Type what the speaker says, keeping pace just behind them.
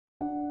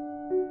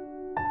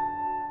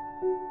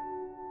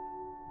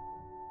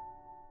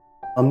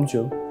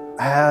Amjum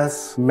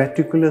has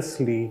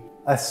meticulously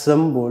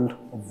assembled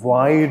a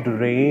wide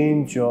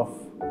range of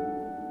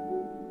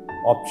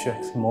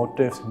objects,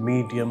 motifs,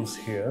 mediums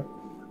here,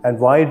 and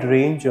wide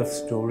range of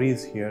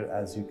stories here,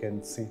 as you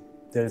can see.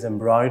 There is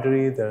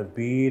embroidery, there are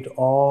bead,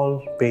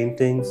 all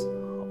paintings,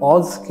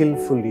 all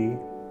skillfully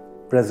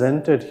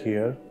presented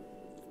here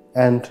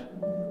and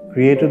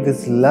created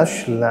this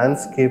lush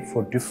landscape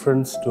for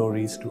different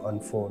stories to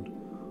unfold.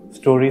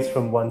 Stories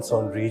from one's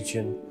own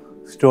region,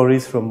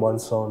 stories from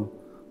one's own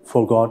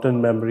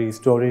forgotten memories,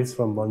 stories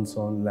from one's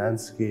own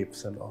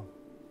landscapes and all.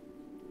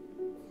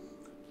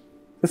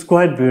 It's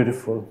quite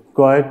beautiful,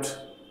 quite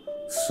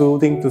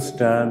soothing to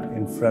stand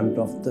in front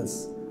of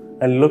this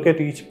and look at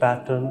each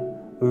pattern,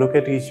 look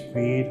at each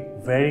bead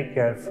very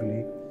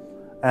carefully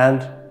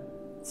and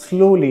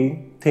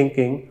slowly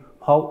thinking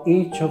how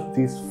each of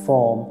these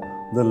form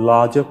the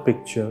larger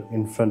picture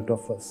in front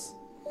of us.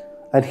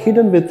 And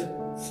hidden with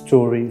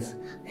stories,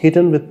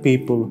 hidden with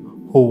people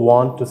who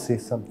want to say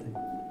something.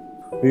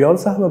 We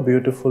also have a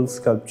beautiful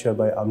sculpture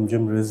by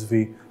Amjum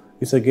Rizve.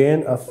 It's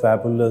again a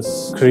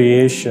fabulous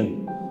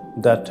creation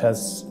that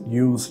has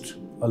used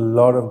a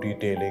lot of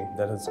detailing,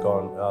 that has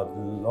gone a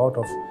lot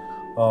of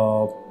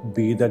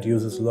that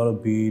uses a lot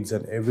of beads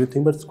and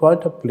everything, but it's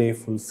quite a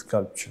playful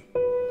sculpture.